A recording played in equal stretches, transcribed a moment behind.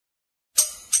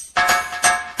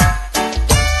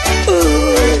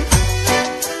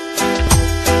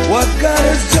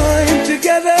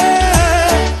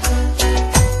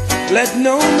Let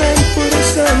no man put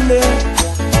us under.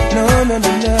 No, no,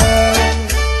 no, no.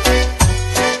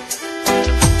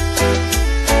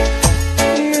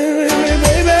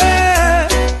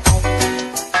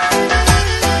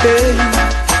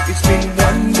 It's been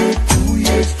 1 year, 2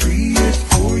 years, 3 years,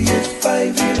 4 years,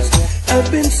 5 years.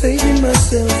 I've been saving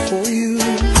myself for you.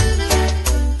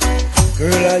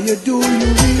 Girl, I adore you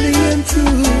really and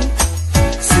true.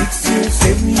 6 years,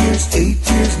 7 years, 8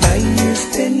 years, 9 years,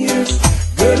 10 years.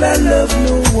 Girl, I love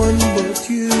no one but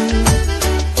you.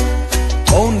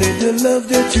 Only the love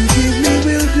that you give me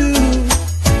will do.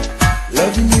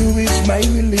 Loving you is my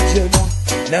religion.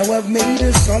 Now I've made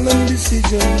a solemn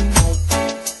decision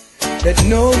that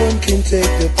no one can take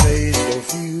the place of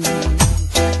you,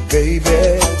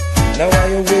 baby. Now I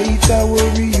await our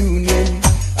reunion.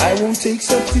 I won't take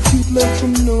substitute love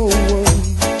from no one.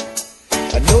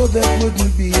 I know that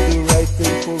wouldn't be the right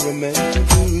thing for a man to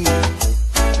do.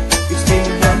 It's been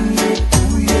 1 year,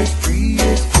 2 years, 3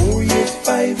 years, 4 years,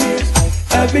 5 years.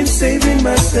 I've been saving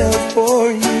myself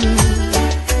for you.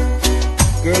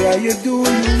 Girl, I adore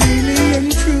you really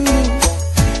and true.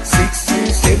 6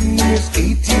 years, 7 years,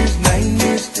 8 years, 9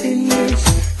 years, 10 years.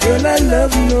 Girl, I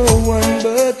love no one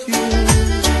but you.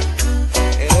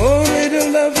 And only the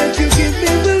love that you give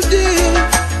me will do.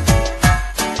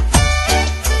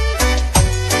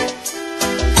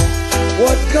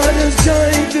 What God has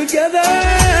joined together,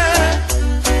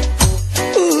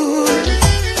 ooh,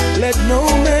 let no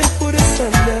man put us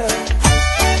under.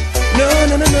 No,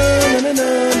 no, no, no, no, no, no,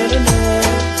 no, no,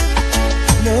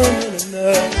 no, no, no, no.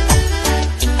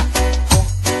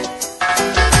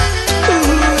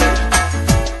 Ooh,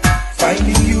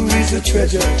 finding you is a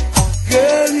treasure.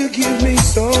 Girl, you give me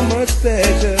so much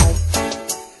pleasure.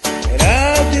 And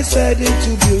I've decided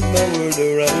to build my world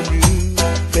around you,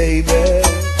 baby.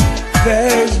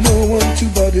 There's no one to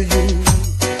bother you.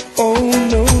 Oh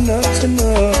no, not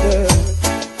another.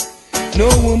 No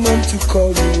woman to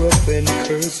call you up and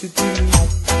curse at you.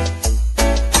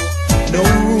 No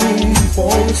room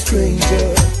for a stranger.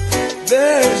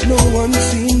 There's no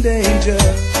unseen danger.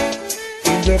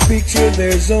 In the picture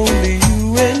there's only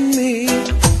you and me,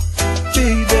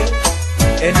 baby.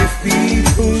 And if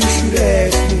people should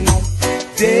ask me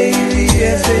daily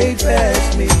as they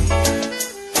pass me,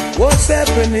 what's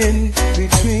happening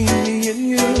between me and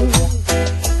you,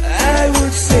 I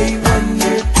would say 1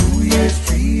 year, 2 years,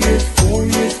 3 years, 4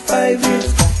 years, 5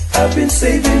 years. I've been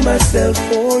saving myself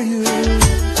for you.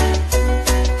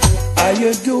 I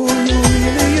adore you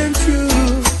really and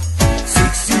true.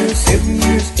 6 years, 7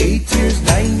 years, 8 years,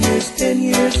 9 years, 10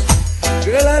 years.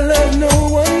 Girl, I love no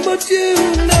one but you.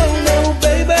 No, no,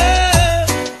 baby.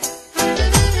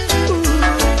 Ooh.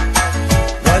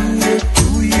 1 year,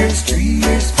 2 years, 3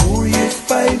 years, 4 years,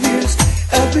 5 years.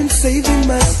 I've been saving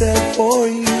myself for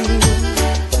you.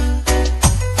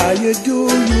 I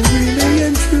adore you really